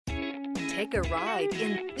Take a ride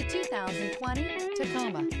in the 2020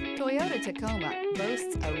 Tacoma. Toyota Tacoma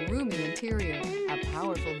boasts a roomy interior, a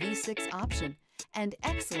powerful V6 option, and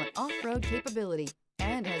excellent off-road capability,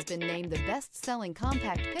 and has been named the best-selling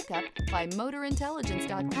compact pickup by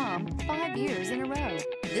MotorIntelligence.com 5 years in a row.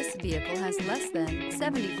 This vehicle has less than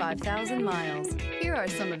 75,000 miles. Here are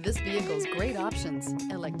some of this vehicle's great options: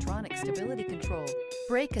 electronic stability control,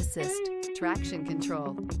 brake assist, traction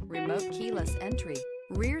control, remote keyless entry,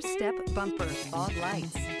 rear step bumper, fog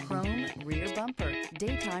lights, chrome rear bumper,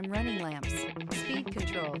 daytime running lamps, speed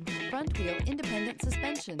control, front wheel independent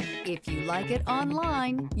suspension. If you like it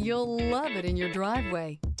online, you'll love it in your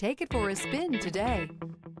driveway. Take it for a spin today.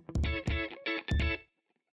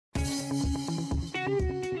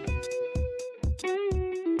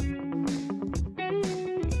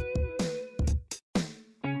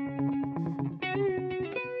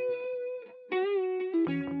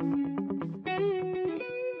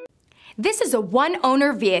 This is a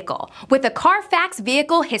one-owner vehicle with a Carfax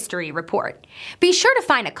Vehicle History Report. Be sure to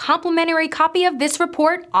find a complimentary copy of this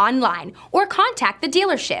report online or contact the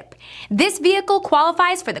dealership. This vehicle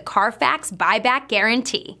qualifies for the Carfax Buyback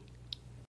Guarantee.